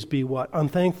always be what?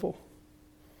 Unthankful.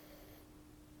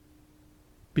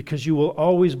 Because you will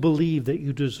always believe that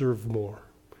you deserve more.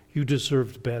 You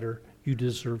deserved better. You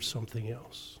deserve something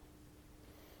else.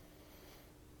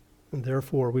 And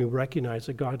therefore we recognize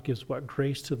that God gives what?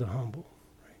 Grace to the humble,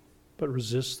 but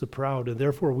resists the proud. And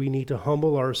therefore we need to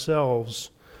humble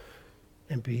ourselves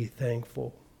and be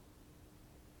thankful.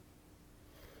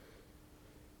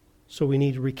 So we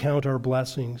need to recount our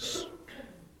blessings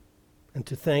and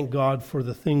to thank God for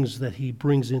the things that He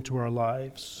brings into our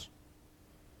lives.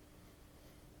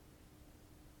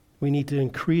 We need to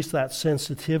increase that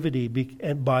sensitivity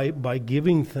by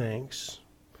giving thanks.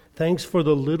 Thanks for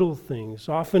the little things.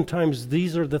 Oftentimes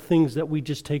these are the things that we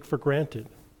just take for granted.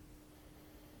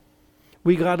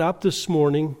 We got up this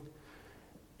morning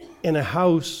in a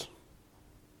house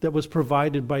that was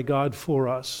provided by God for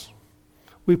us.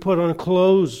 We put on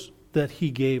clothes that He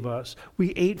gave us.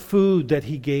 We ate food that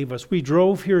He gave us. We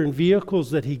drove here in vehicles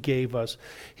that He gave us.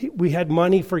 We had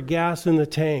money for gas in the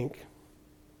tank.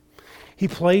 He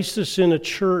placed us in a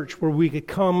church where we could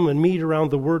come and meet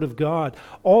around the Word of God.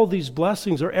 All these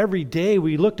blessings are every day.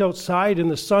 We looked outside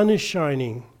and the sun is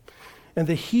shining, and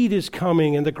the heat is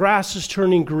coming, and the grass is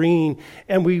turning green,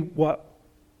 and we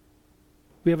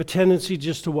have a tendency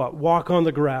just to walk on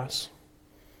the grass,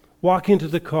 walk into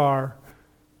the car,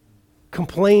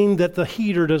 complain that the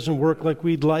heater doesn't work like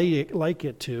we'd like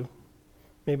it to.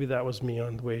 Maybe that was me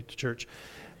on the way to church.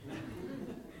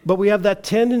 But we have that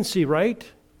tendency, right?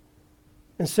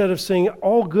 Instead of saying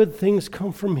all good things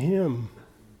come from Him.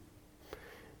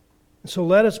 So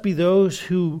let us be those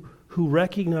who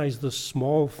recognize the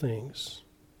small things.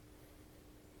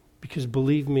 Because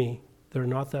believe me, they're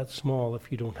not that small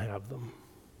if you don't have them.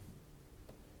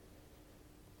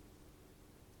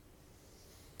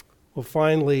 Well,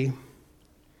 finally,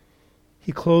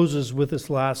 he closes with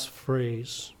this last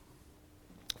phrase.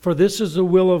 For this is the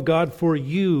will of God for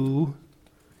you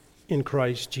in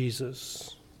Christ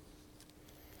Jesus.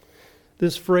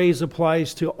 This phrase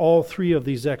applies to all three of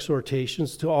these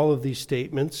exhortations, to all of these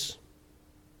statements.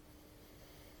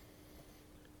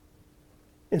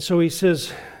 And so he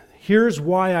says, here's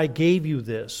why I gave you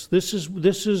this. This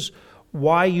is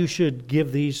why you should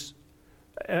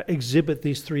exhibit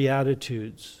these three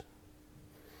attitudes.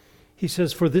 He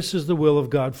says, for this is the will of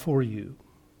God for you.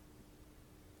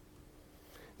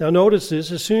 Now notice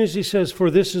this, as soon as he says,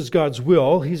 for this is God's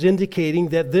will, he's indicating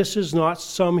that this is not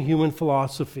some human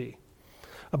philosophy.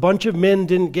 A bunch of men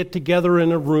didn't get together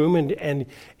in a room and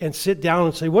sit down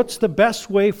and say, what's the best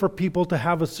way for people to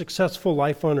have a successful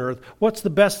life on earth? What's the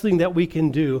best thing that we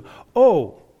can do?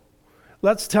 Oh,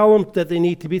 let's tell them that they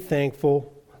need to be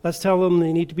thankful. Let's tell them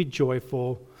they need to be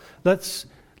joyful. Let's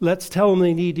tell them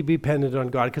they need to be dependent on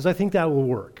God, because I think that will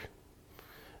work.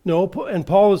 No, and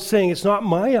Paul is saying it's not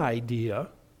my idea.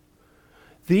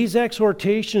 These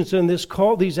exhortations and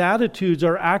these attitudes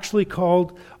are actually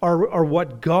are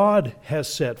what God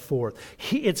has set forth.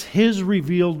 It's His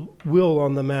revealed will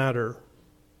on the matter.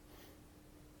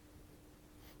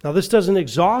 Now, this doesn't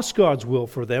exhaust God's will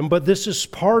for them, but this is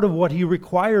part of what He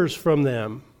requires from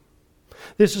them.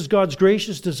 This is God's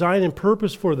gracious design and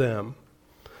purpose for them.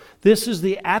 This is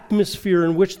the atmosphere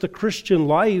in which the Christian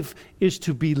life is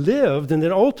to be lived, and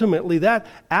then ultimately that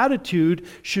attitude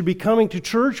should be coming to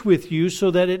church with you so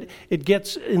that it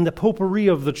gets in the potpourri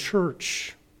of the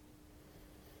church.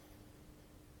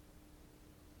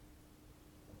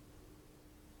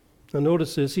 Now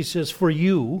notice this, he says, for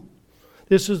you,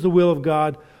 this is the will of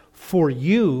God for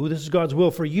you, this is God's will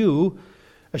for you,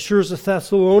 assures the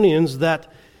Thessalonians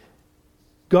that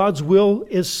God's will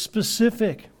is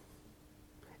specific.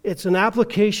 It's an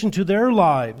application to their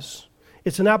lives.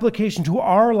 It's an application to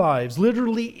our lives,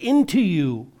 literally into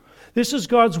you. This is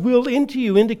God's will into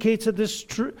you, indicates that this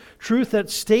truth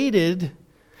that's stated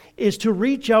is to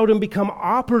reach out and become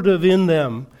operative in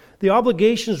them. The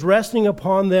obligation is resting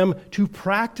upon them to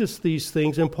practice these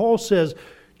things. And Paul says,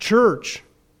 church,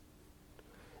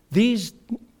 this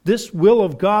will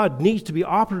of God needs to be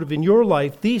operative in your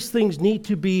life. These things need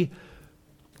to be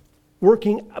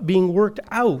being worked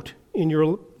out in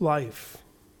your life.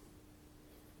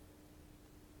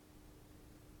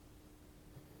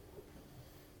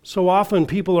 So often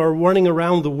people are running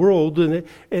around the world and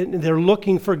they're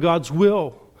looking for God's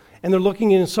will. And they're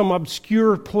looking in some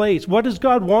obscure place. What does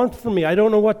God want from me? I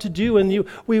don't know what to do. And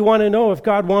we want to know if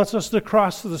God wants us to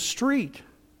cross the street.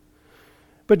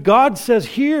 But God says,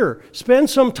 here, spend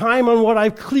some time on what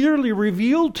I've clearly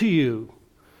revealed to you.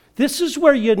 This is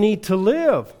where you need to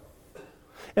live.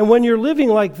 And when you're living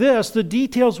like this, the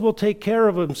details will take care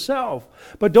of themselves.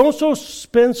 But don't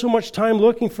spend so much time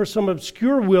looking for some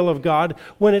obscure will of God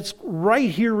when it's right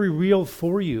here revealed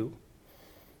for you.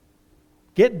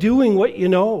 Get doing what you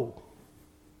know.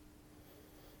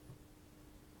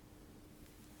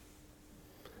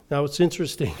 Now it's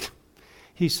interesting.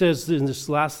 He says in this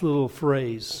last little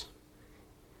phrase,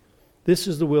 this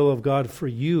is the will of God for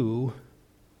you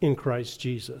in Christ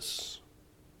Jesus.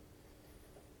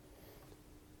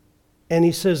 And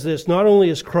he says this, not only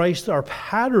is Christ our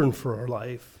pattern for our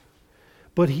life,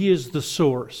 but He is the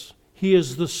source. He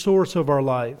is the source of our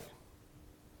life.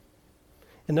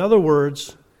 In other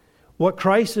words, what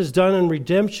Christ has done in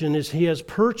redemption is He has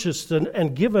purchased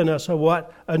and given us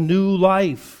a new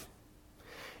life.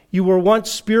 You were once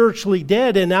spiritually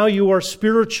dead, and now you are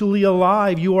spiritually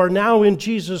alive. You are now in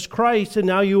Jesus Christ, and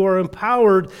now you are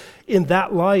empowered in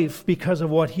that life because of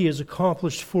what He has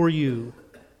accomplished for you.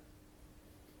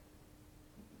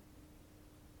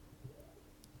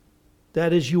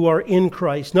 That is, you are in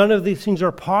Christ. None of these things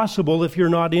are possible if you're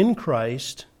not in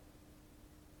Christ.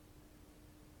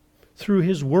 Through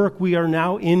His work, we are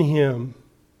now in Him.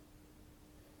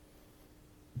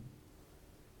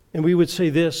 And we would say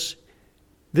this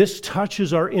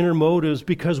touches our inner motives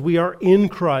because we are in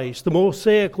Christ. The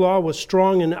Mosaic law was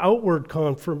strong in outward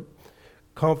conformity,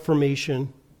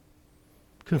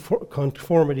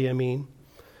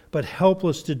 but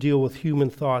helpless to deal with human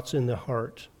thoughts in the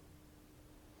heart.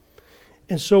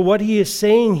 And so what he is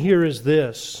saying here is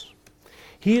this.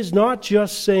 He is not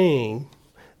just saying,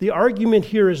 the argument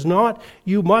here is not,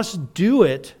 you must do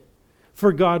it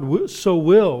for God so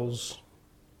wills,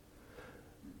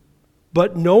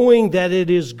 but knowing that it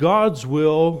is God's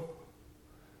will,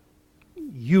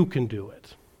 you can do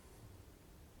it.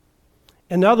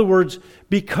 In other words,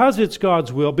 because it's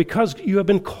God's will, because you have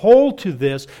been called to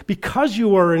this, because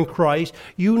you are in Christ,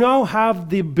 you now have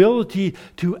the ability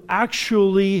to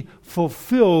actually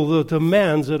fulfill the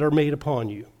demands that are made upon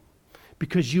you,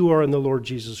 because you are in the Lord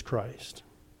Jesus Christ.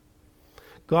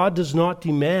 God does not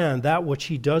demand that which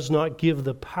he does not give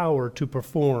the power to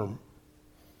perform.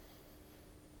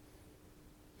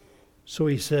 So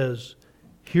he says,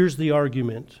 here's the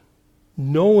argument.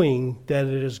 Knowing that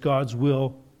it is God's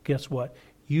will, guess what?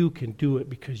 You can do it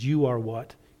because you are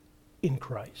what? In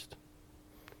Christ.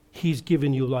 He's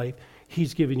given you life.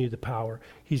 He's given you the power.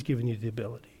 He's given you the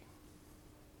ability.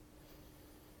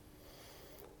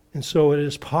 And so it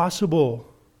is possible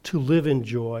to live in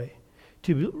joy,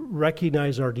 to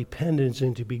recognize our dependence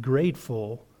and to be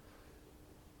grateful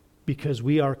because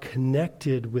we are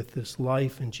connected with this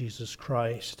life in Jesus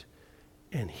Christ,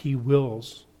 and he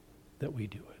wills that we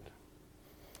do it.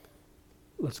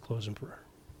 Let's close in prayer.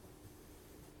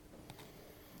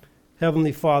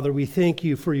 Heavenly Father, we thank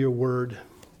you for your word.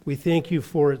 We thank you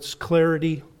for its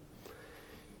clarity.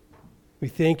 We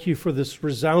thank you for this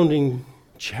resounding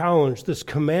challenge, this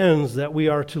commands that we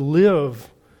are to live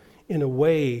in a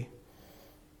way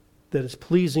that is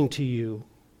pleasing to you.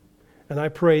 And I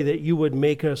pray that you would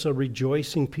make us a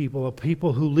rejoicing people, a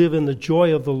people who live in the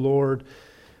joy of the Lord,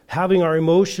 having our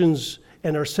emotions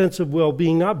and our sense of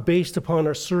well-being not based upon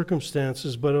our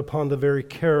circumstances, but upon the very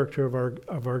character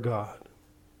of our God.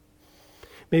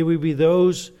 May we be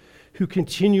those who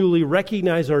continually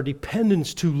recognize our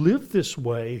dependence to live this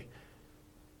way,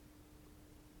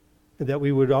 and that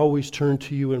we would always turn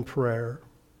to you in prayer,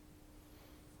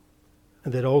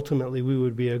 and that ultimately we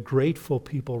would be a grateful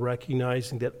people,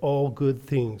 recognizing that all good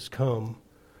things come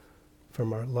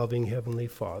from our loving Heavenly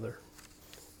Father.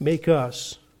 Make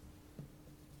us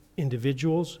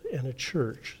individuals and a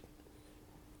church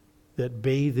that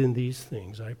bathe in these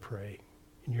things, I pray.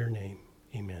 In your name,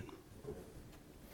 amen.